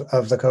stages of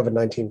the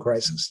COVID-19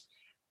 crisis?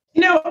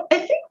 I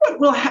think what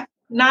will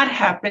not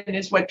happen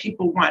is what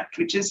people want,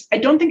 which is, I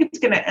don't think it's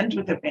going to end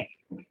with a bang.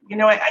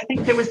 I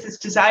think there was this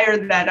desire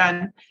that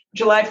on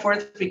July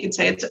 4th, we could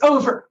say it's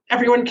over.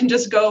 Everyone can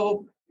just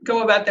go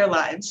about their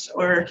lives,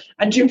 or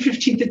on June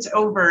 15th, it's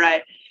over.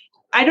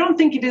 I don't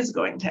think it is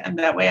going to end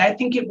that way. I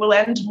think it will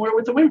end more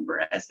with a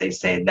whimper, as they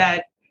say,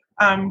 that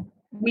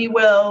we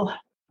will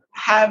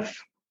have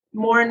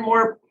more and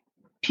more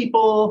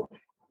people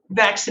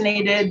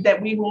vaccinated, that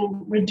we will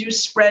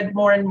reduce spread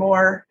more and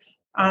more.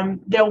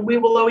 We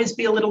will always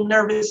be a little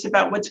nervous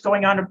about what's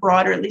going on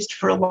abroad, or at least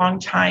for a long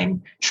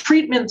time.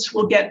 Treatments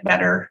will get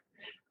better.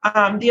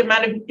 The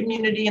amount of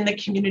immunity in the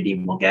community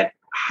will get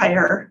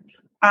higher.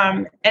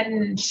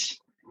 And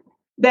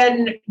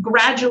then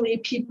gradually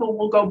people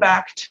will go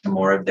back to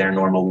more of their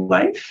normal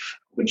life,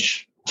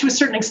 which to a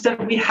certain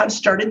extent we have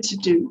started to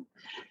do.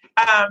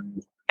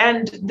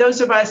 And those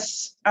of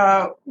us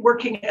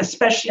working,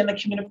 especially in the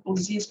communicable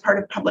disease part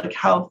of public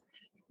health,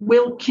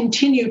 will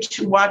continue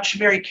to watch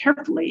very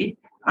carefully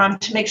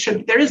to make sure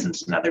that there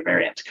isn't another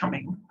variant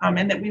coming,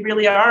 and that we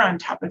really are on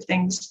top of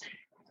things,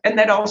 and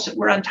that also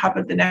we're on top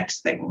of the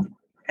next thing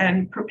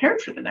and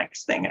prepared for the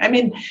next thing. I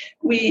mean,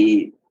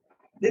 we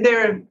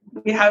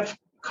have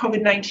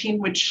COVID-19,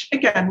 which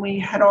again, we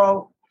had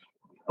all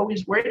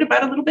always worried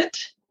about a little bit,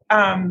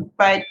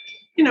 but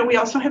we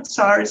also had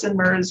SARS and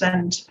MERS,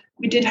 and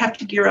we did have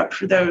to gear up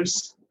for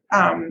those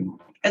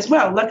as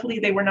well. Luckily,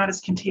 they were not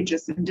as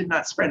contagious and did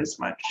not spread as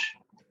much.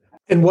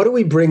 And what do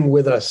we bring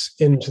with us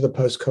into the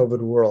post-COVID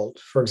world?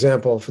 For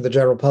example, for the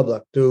general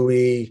public, do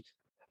we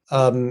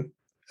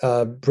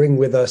bring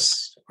with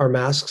us our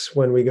masks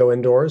when we go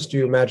indoors? Do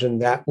you imagine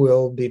that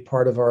will be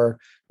part of our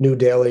new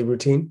daily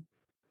routine?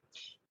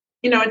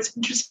 It's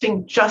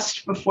interesting,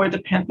 just before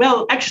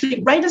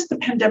actually, right as the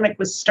pandemic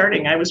was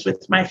starting, I was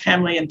with my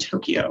family in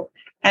Tokyo,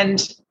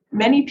 and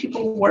many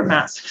people wore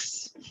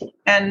masks.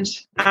 And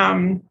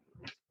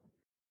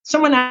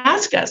someone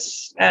asked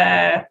us,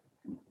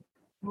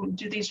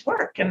 do these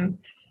work? And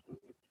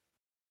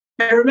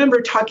I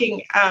remember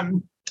talking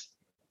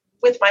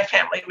with my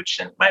family, which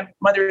my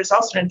mother is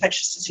also an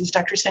infectious disease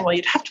doctor, saying, well,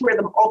 you'd have to wear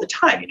them all the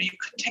time. You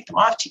couldn't take them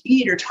off to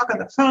eat or talk on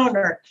the phone,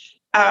 or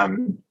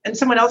and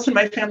someone else in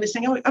my family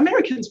saying, oh,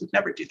 Americans would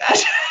never do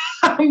that.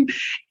 And,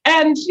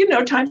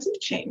 times have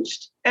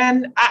changed.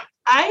 And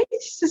I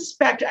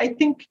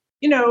think,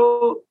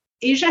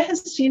 Asia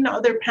has seen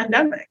other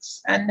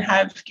pandemics and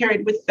have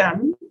carried with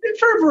them,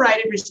 for a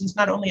variety of reasons,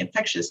 not only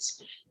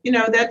infectious,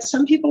 that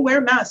some people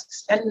wear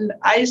masks. And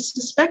I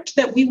suspect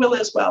that we will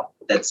as well,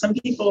 that some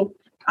people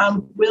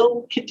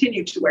will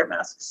continue to wear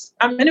masks.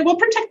 And it will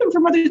protect them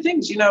from other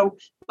things.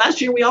 Last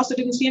year, we also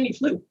didn't see any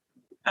flu.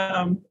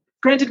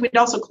 Granted, we'd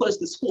also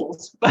closed the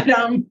schools, but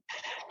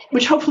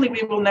which hopefully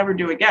we will never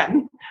do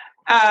again.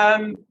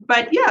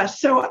 But yeah,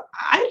 so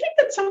I think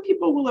that some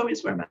people will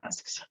always wear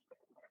masks.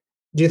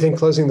 Do you think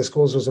closing the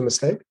schools was a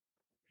mistake?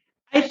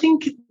 I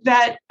think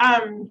that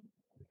I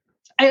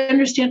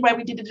understand why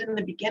we did it in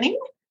the beginning.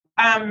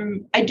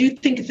 I do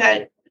think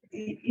that,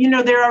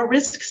 there are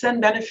risks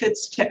and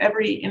benefits to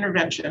every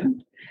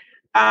intervention.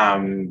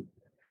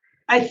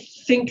 I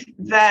think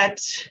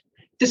that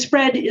the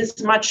spread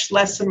is much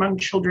less among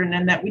children,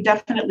 and that we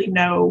definitely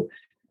know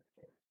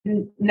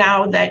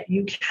now that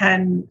you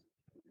can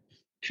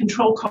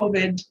control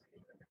COVID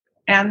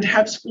and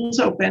have schools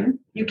open.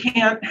 You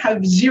can't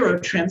have zero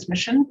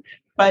transmission,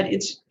 but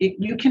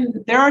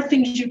there are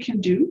things you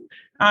can do.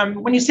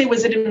 When you say,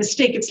 was it a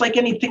mistake? It's like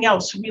anything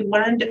else. We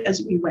learned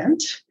as we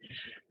went.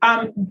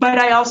 But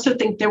I also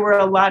think there were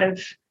a lot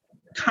of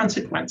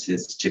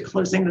consequences to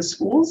closing the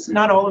schools,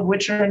 not all of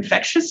which are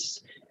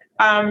infectious.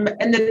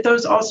 And that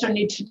those also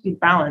need to be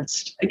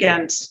balanced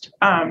against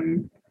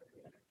that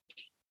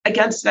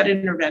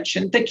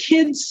intervention. The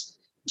kids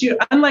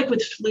unlike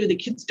with flu, the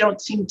kids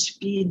don't seem to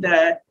be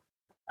the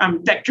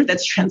vector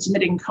that's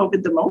transmitting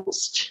COVID the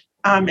most,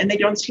 and they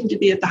don't seem to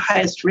be at the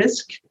highest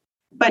risk.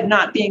 But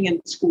not being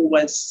in school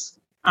was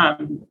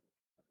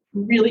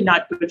really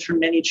not good for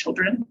many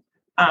children.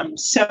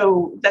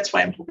 So that's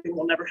why I'm hoping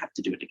we'll never have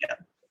to do it again.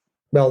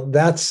 Well,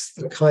 that's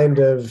the kind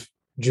of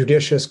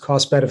judicious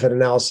cost-benefit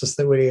analysis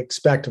that we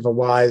expect of a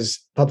wise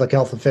public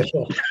health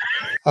official.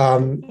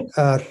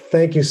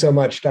 Thank you so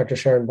much, Dr.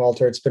 Sharon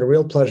Valter. It's been a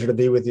real pleasure to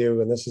be with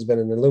you, and this has been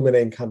an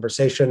illuminating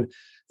conversation.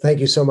 Thank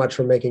you so much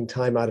for making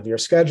time out of your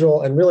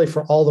schedule and really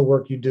for all the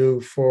work you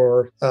do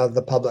for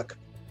the public.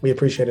 We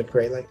appreciate it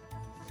greatly.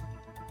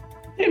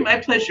 Hey, my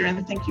pleasure,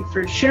 and thank you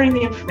for sharing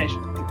the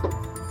information.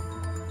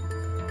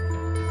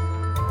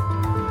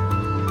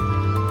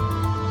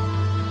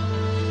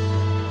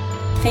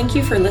 Thank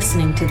you for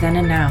listening to Then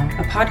and Now,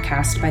 a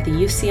podcast by the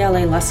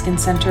UCLA Luskin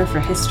Center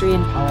for History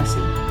and Policy.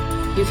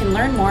 You can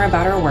learn more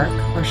about our work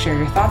or share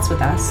your thoughts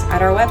with us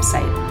at our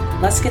website,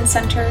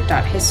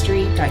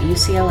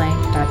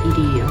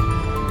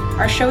 luskincenter.history.ucla.edu.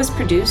 Our show is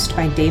produced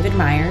by David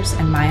Myers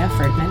and Maya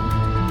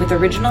Ferdman, with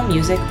original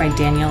music by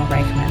Daniel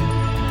Reichman.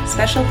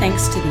 Special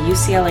thanks to the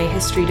UCLA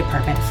History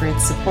Department for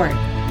its support,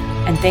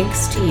 and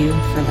thanks to you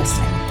for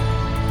listening.